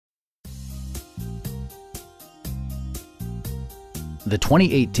the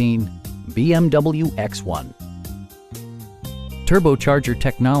 2018 BMW X1. Turbocharger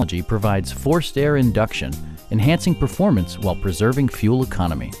technology provides forced air induction, enhancing performance while preserving fuel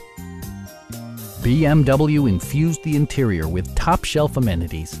economy. BMW infused the interior with top-shelf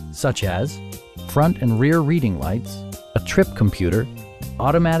amenities such as front and rear reading lights, a trip computer,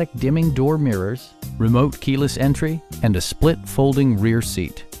 automatic dimming door mirrors, remote keyless entry, and a split folding rear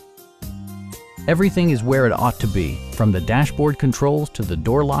seat. Everything is where it ought to be, from the dashboard controls to the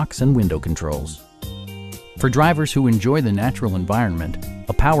door locks and window controls. For drivers who enjoy the natural environment,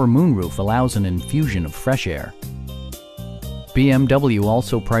 a power moonroof allows an infusion of fresh air. BMW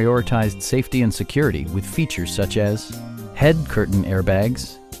also prioritized safety and security with features such as head curtain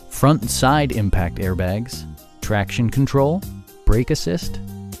airbags, front and side impact airbags, traction control, brake assist,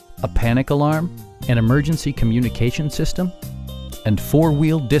 a panic alarm, an emergency communication system, and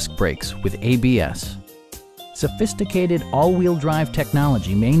four-wheel disc brakes with ABS. Sophisticated all-wheel drive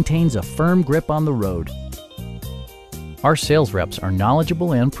technology maintains a firm grip on the road. Our sales reps are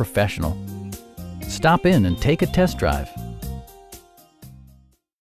knowledgeable and professional. Stop in and take a test drive.